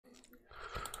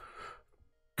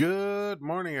Good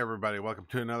morning, everybody. Welcome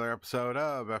to another episode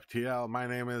of FTL. My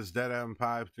name is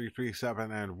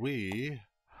DeadM5337, and we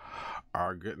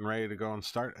are getting ready to go and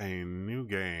start a new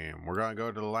game. We're going to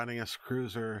go to the Lanius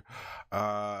cruiser.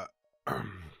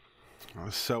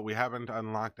 So we haven't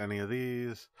unlocked any of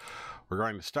these. We're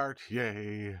going to start.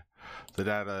 Yay. The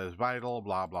data is vital,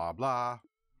 blah, blah, blah.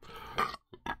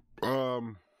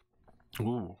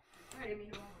 Ooh.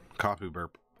 Coffee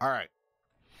burp. All right.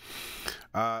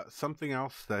 Something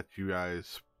else that you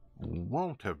guys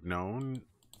won't have known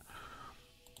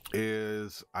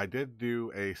is I did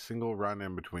do a single run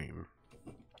in between.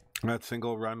 That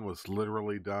single run was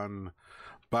literally done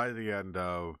by the end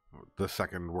of the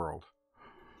second world.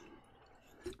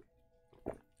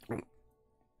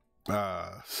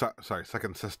 Sorry,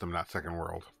 second system, not second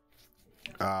world.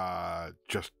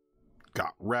 Just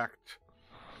got wrecked.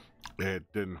 It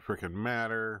didn't freaking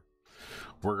matter.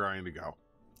 We're going to go.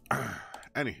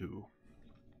 Anywho,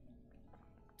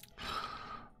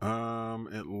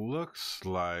 it looks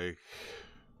like,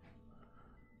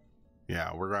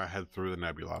 yeah, we're gonna head through the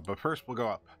nebula, but first we'll go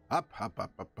up.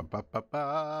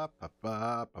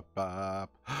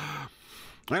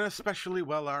 An especially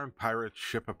well-armed pirate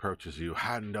ship approaches you.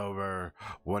 Hand over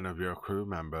one of your crew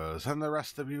members, and the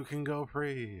rest of you can go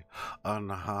free,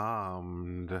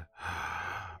 unharmed.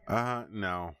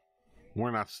 No,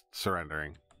 we're not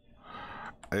surrendering.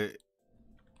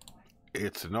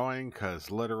 It's annoying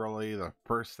because literally the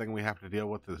first thing we have to deal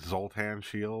with is Zoltan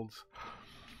shields.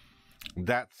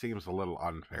 That seems a little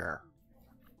unfair.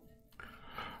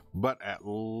 But at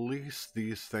least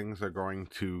these things are going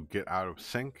to get out of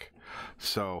sync.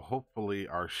 So hopefully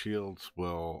our shields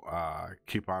will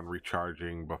keep on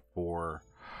recharging before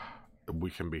we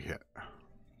can be hit.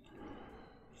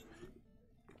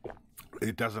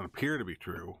 It doesn't appear to be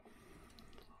true.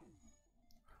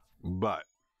 But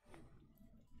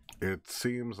it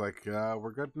seems like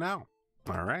we're good now.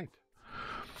 All right.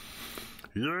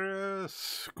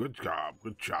 Yes. Good job.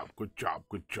 Good job. Good job.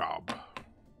 Good job.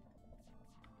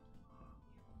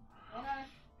 Okay.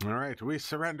 All right. We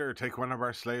surrender. Take one of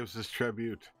our slaves as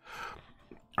tribute.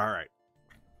 All right.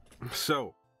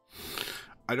 So,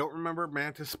 I don't remember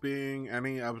Mantis being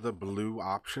any of the blue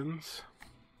options,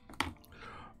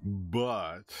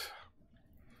 but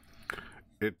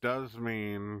it does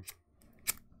mean...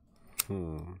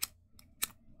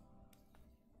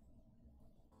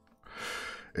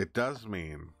 It does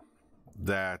mean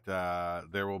that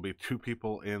there will be two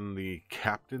people in the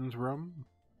captain's room,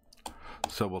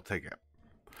 so we'll take it.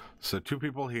 So two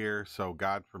people here, so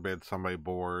God forbid somebody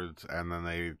boards and then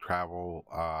they travel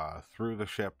through the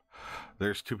ship.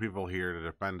 There's two people here to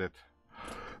defend it.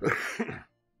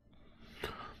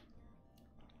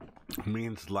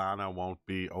 Means Lana won't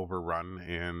be overrun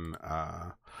in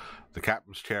the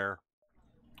captain's chair,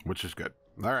 which is good.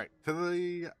 All right,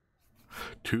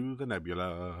 to the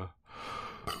nebula.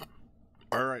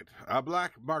 All right, a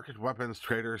black market weapons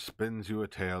trader spins you a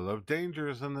tale of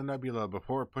dangers in the nebula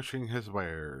before pushing his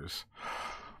wares.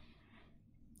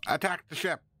 Attack the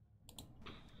ship.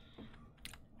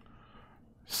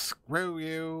 Screw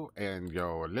you and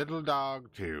your little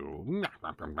dog too.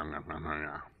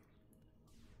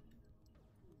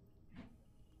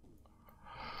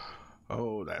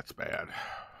 Oh, that's bad.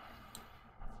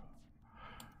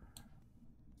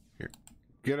 Here,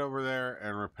 get over there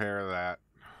and repair that.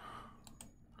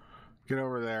 Get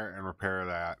over there and repair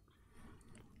that.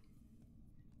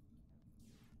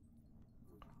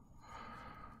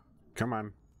 Come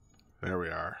on. There we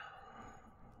are.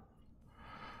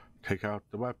 Take out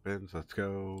the weapons. Let's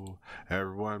go.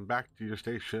 Everyone back to your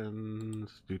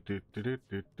stations.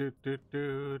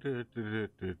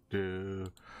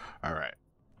 All right.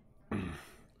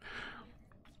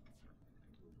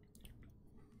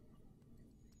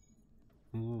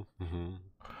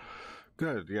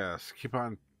 Good, yes. Keep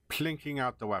on plinking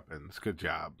out the weapons. Good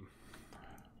job.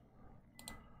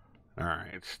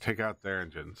 Alright, take out their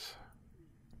engines.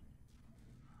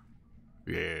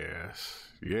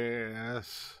 Yes,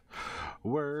 yes.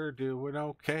 We're doing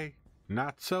okay.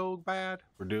 Not so bad.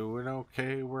 We're doing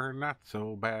okay. We're not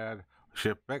so bad.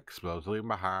 Ship explodes, leaving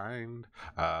behind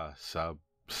a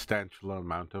substantial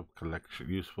amount of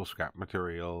useful scrap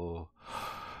material.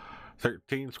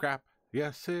 13 scrap.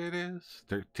 Yes, it is.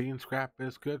 13 scrap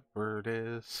is good for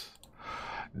this.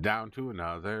 Down to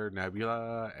another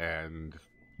nebula, and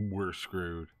we're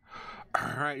screwed.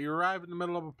 Alright, you arrive in the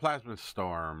middle of a plasma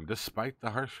storm. Despite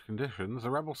the harsh conditions, the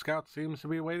rebel scout seems to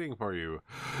be waiting for you.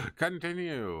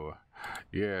 Continue.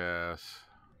 Yes.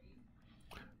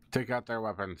 Take out their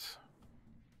weapons.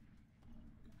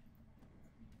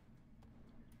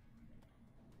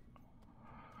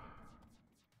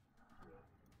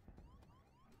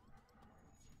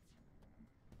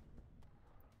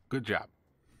 Good job.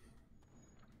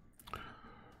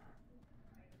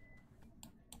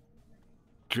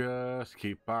 Just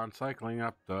keep on cycling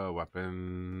up the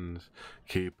weapons.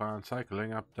 Keep on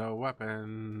cycling up the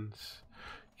weapons.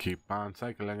 Keep on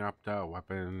cycling up the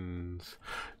weapons.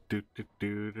 Do do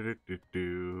do do do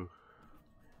do.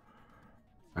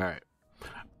 Alright.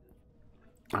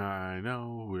 I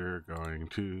know we're going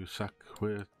to suck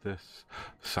with this.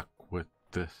 Suck with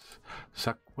this.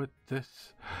 Suck with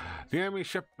this. The enemy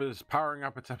ship is powering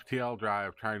up its FTL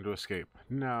drive trying to escape.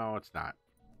 No, it's not.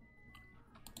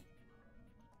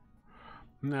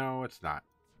 No, it's not.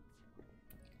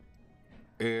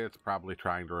 It's probably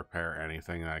trying to repair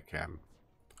anything I can.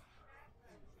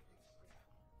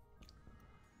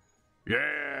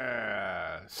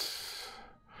 Yes!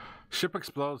 Ship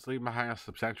explodes, leaving behind a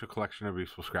substantial collection of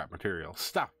useful scrap material.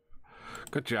 Stuff!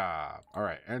 Good job.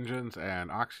 Alright, engines and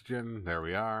oxygen. There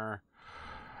we are.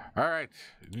 Alright,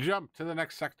 jump to the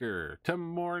next sector. To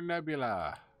more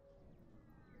nebula.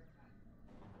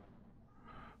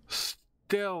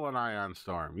 Still an ion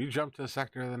storm. You jump to the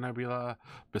sector of the nebula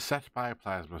beset by a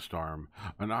plasma storm.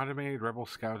 An automated rebel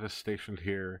scout is stationed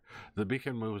here. The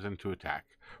beacon moves into attack.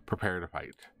 Prepare to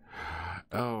fight.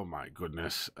 Oh my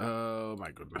goodness. Oh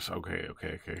my goodness. Okay.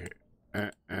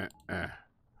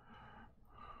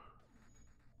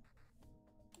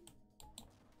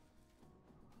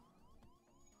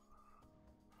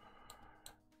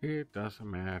 It doesn't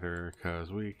matter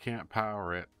because we can't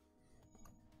power it.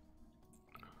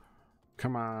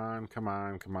 Come on. Oh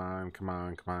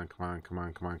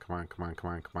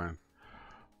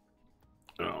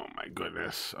my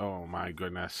goodness. Oh my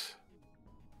goodness.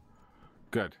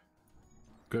 Good.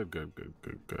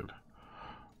 Good.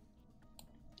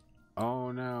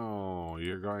 Oh no,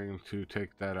 you're going to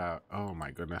take that out. Oh my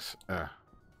goodness.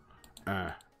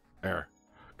 There.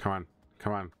 Come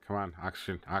on.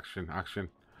 Oxygen.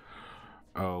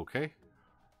 Okay.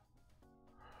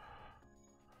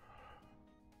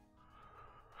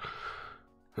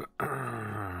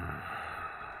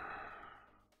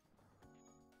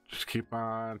 Just keep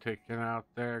on taking out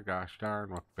their gosh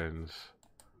darn weapons.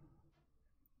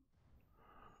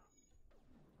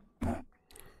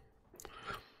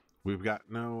 We've got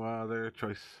no other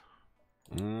choice.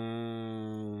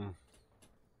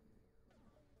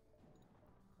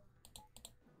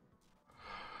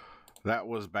 That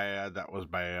was bad.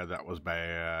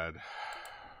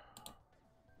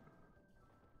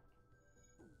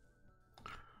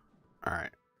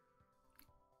 Alright.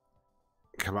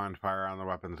 Come on, fire on the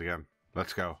weapons again.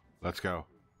 Let's go.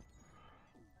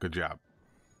 Good job.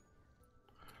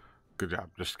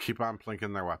 Just keep on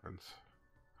plinking their weapons.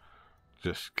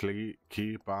 Just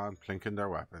keep on plinking their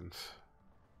weapons.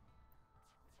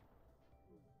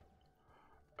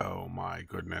 Oh my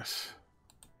goodness.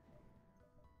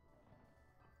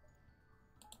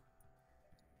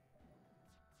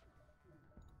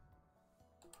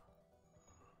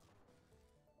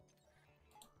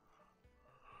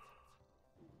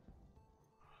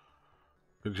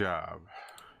 Good job.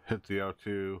 Hit the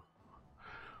O2.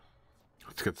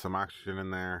 Let's get some oxygen in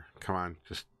there. Come on,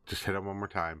 just hit him one more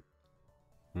time.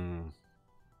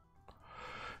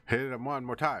 Hit him one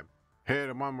more time.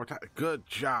 Good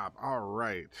job. All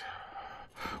right.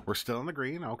 We're still in the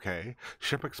green. Okay.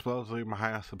 Ship explodes, leaving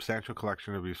behind a substantial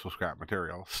collection of useful scrap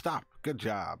material. Stop. Good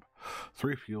job.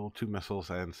 3 fuel, 2 missiles,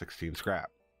 and 16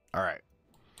 scrap. All right.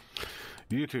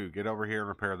 You two, get over here and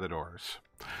repair the doors.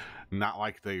 Not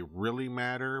like they really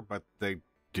matter, but they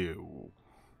do.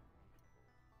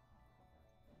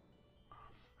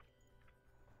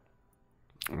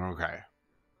 Okay.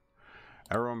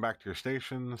 Everyone back to your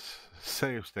stations.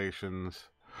 Save stations.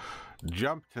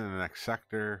 Jump to the next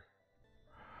sector.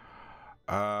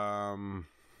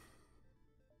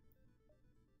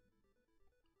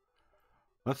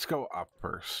 Let's go up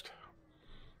first.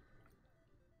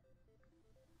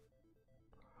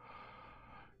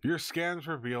 Your scans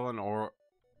reveal an ore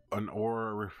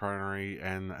refinery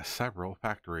and several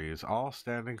factories, all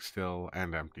standing still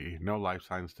and empty. No life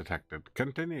signs detected.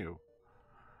 Continue.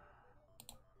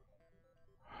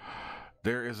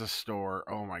 There is a store.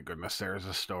 Oh my goodness, there is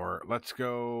a store. Let's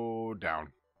go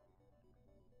down.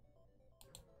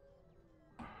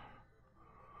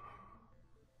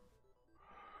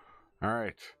 All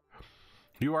right.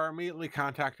 You are immediately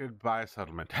contacted by a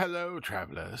settlement. Hello,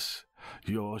 travelers.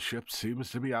 Your ship seems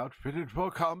to be outfitted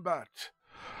for combat.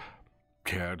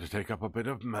 Care to take up a bit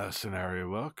of mercenary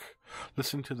work?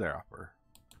 Listen to their offer.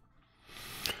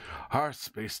 Our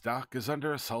space dock is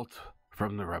under assault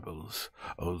from the rebels.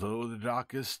 Although the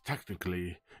dock is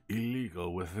technically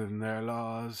illegal within their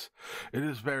laws, it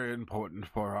is very important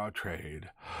for our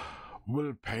trade.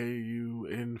 We'll pay you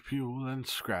in fuel and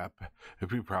scrap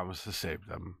if you promise to save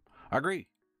them. Agree.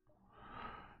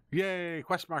 Yay,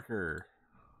 quest marker.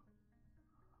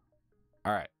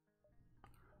 All right.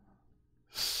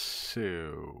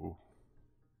 So,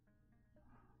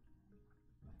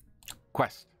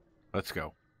 quest. Let's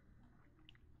go.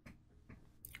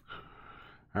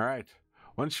 All right.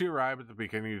 Once you arrive at the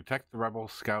beacon, you detect the rebel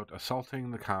scout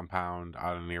assaulting the compound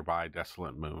on a nearby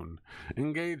desolate moon.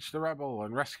 Engage the rebel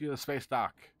and rescue the space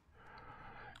dock.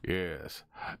 Yes.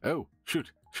 Oh,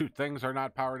 shoot. Shoot. Things are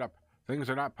not powered up. Things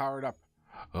are not powered up.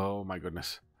 Oh my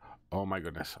goodness. Oh my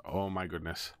goodness. Oh my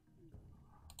goodness.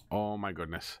 Oh my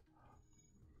goodness.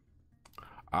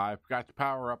 I forgot to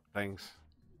power up things.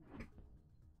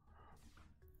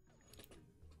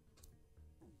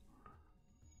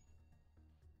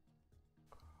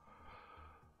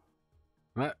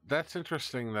 That's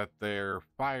interesting that their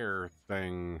fire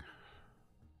thing...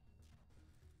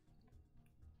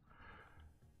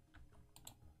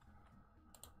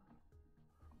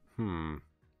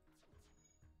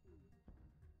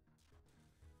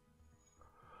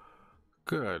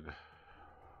 Good.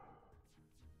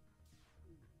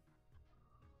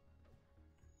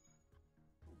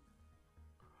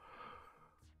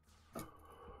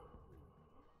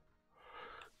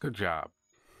 Good job.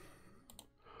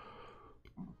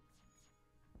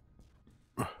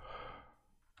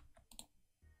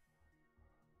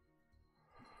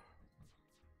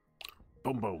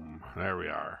 Boom, boom. There we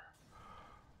are.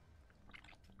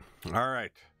 All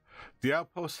right. The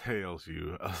outpost hails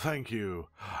you. Thank you.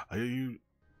 You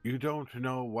don't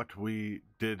know what we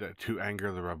did to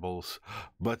anger the rebels,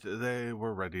 but they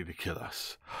were ready to kill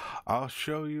us. I'll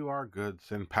show you our goods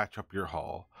and patch up your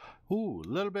hull. Ooh, a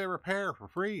little bit of repair for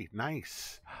free.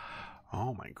 Nice.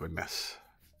 Oh my goodness.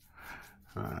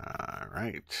 All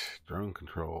right. Drone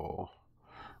control.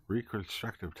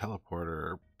 Reconstructive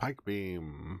teleporter. Pike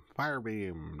beam. Fire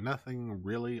beam. Nothing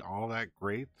really all that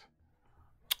great.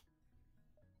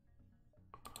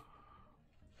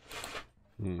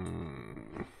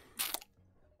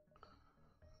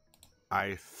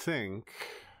 I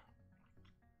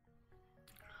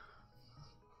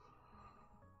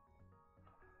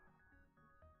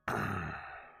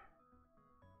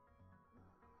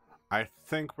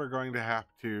think we're going to have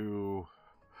to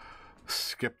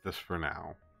skip this for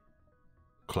now.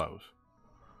 Close.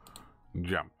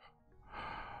 Jump.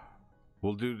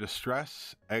 We'll do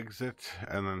distress, exit,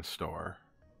 and then store.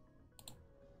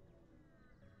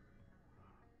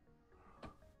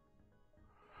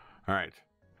 All right.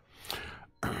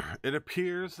 It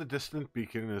appears the distant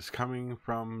beacon is coming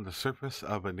from the surface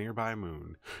of a nearby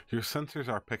moon. Your sensors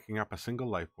are picking up a single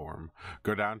life form.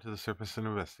 Go down to the surface and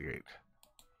investigate.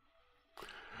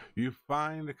 You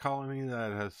find a colony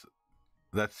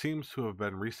that seems to have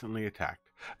been recently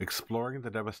attacked. Exploring the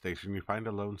devastation, you find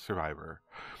a lone survivor.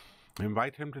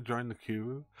 Invite him to join the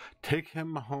queue. Take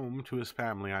him home to his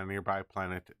family on a nearby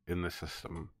planet in the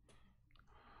system.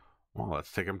 Well,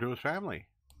 let's take him to his family.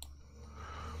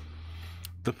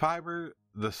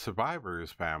 The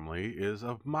survivor's family is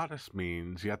of modest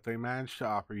means, yet they manage to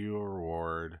offer you a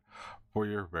reward for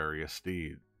your various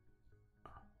deeds.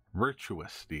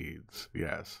 Virtuous deeds,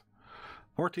 yes.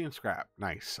 14 scrap.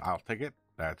 Nice. I'll take it.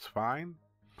 That's fine.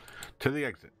 To the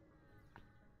exit.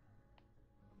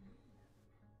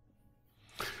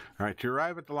 Alright, you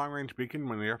arrive at the long-range beacon.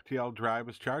 When the FTL drive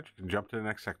is charged, you can jump to the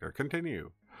next sector. Continue.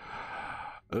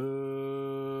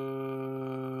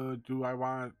 Do I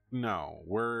want... No.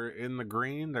 We're in the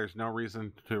green. There's no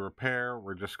reason to repair.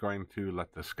 We're just going to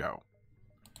let this go.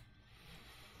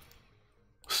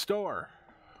 Store.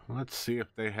 Let's see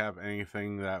if they have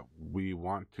anything that we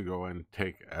want to go and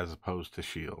take as opposed to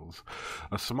shields.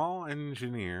 A small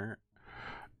engineer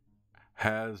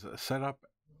has set up...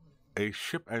 A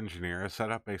ship engineer has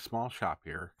set up a small shop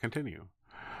here. Continue.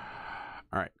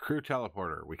 Alright, crew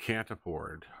teleporter. We can't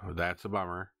afford. That's a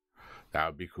bummer. That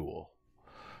would be cool.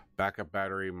 Backup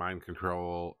battery, mind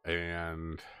control,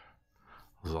 and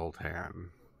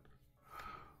Zoltan.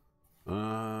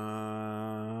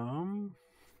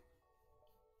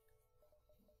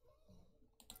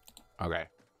 Okay.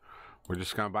 We're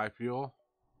just gonna buy fuel.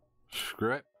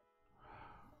 Screw it.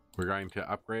 We're going to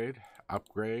upgrade.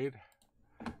 Upgrade.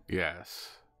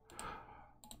 Yes.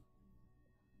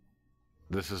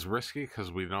 This is risky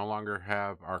because we no longer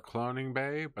have our cloning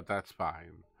bay, but that's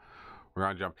fine. We're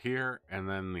going to jump here and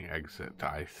then the exit,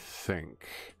 I think.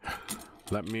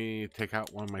 Let me take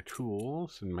out one of my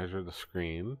tools and measure the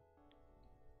screen.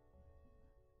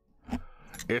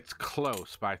 It's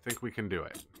close, but I think we can do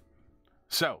it.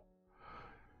 So,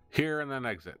 here and then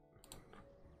exit.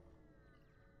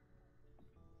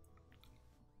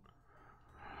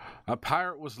 A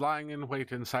pirate was lying in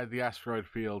wait inside the asteroid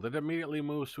field. It immediately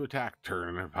moves to attack,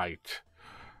 turn, and fight.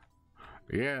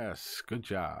 Yes, good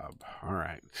job. All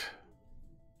right.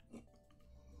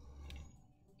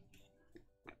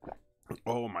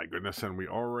 Oh my goodness, and we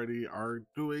already are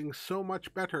doing so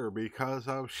much better because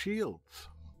of shields.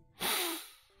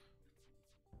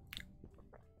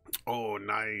 Oh,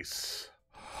 nice.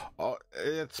 Oh,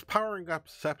 it's powering up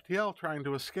FTL trying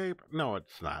to escape. No,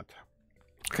 it's not.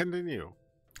 Continue.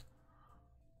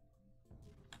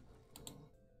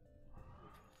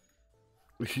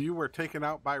 You were taken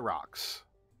out by rocks.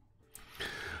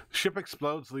 Ship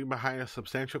explodes, leaving behind a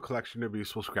substantial collection of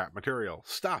useful scrap material.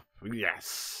 Stuff.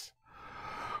 Yes.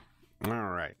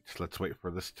 Alright, let's wait for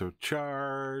this to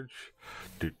charge.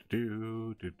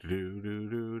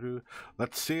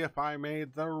 Let's see if I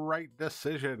made the right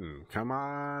decision. Come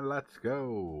on, let's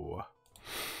go.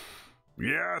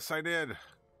 Yes, I did.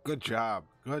 Good job.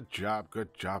 Good job.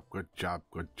 Good job. Good job.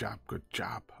 Good job. Good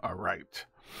job. Alright.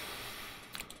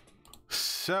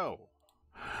 So,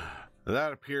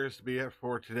 that appears to be it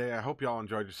for today. I hope you all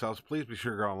enjoyed yourselves. Please be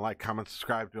sure to go and like, comment,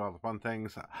 subscribe, do all the fun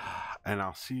things. And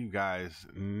I'll see you guys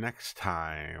next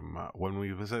time when we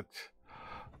visit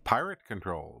Pirate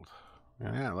Controlled.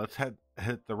 Yeah, let's hit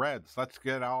the reds. Let's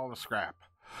get all the scrap.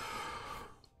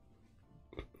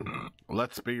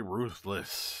 Let's be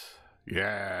ruthless.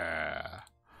 Yeah.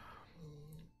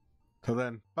 Till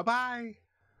then, bye-bye.